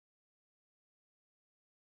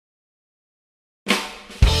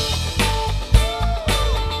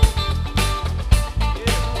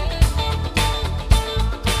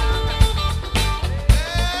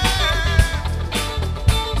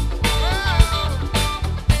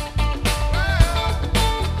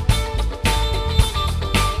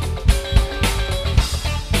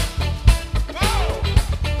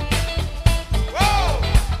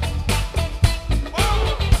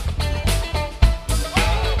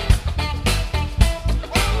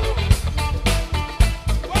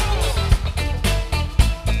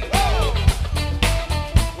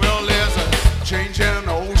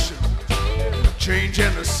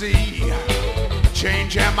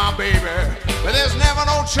baby, but there's never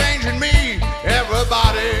no change in me.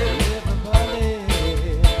 Everybody,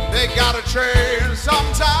 they gotta change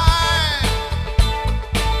sometime.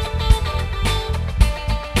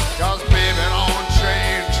 'Cause baby don't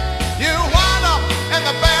change. You wind up in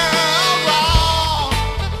the barrel wrong.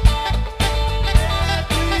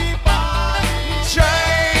 Everybody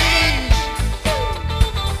change.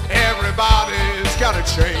 Everybody's gotta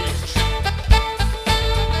change.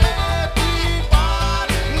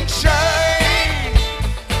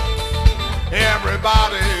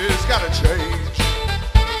 Everybody's gotta change.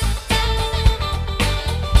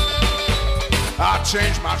 I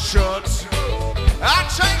change my shirts, I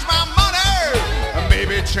change my money, and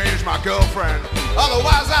maybe change my girlfriend.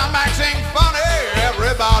 Otherwise I'm acting funny.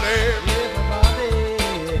 Everybody,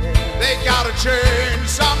 they gotta change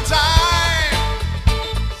sometime.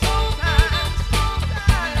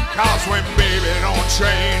 'Cause when baby don't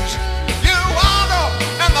change, you wind up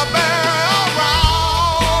in the barrel round.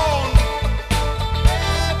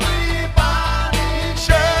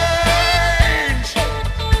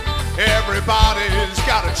 Everybody's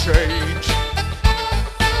gotta change.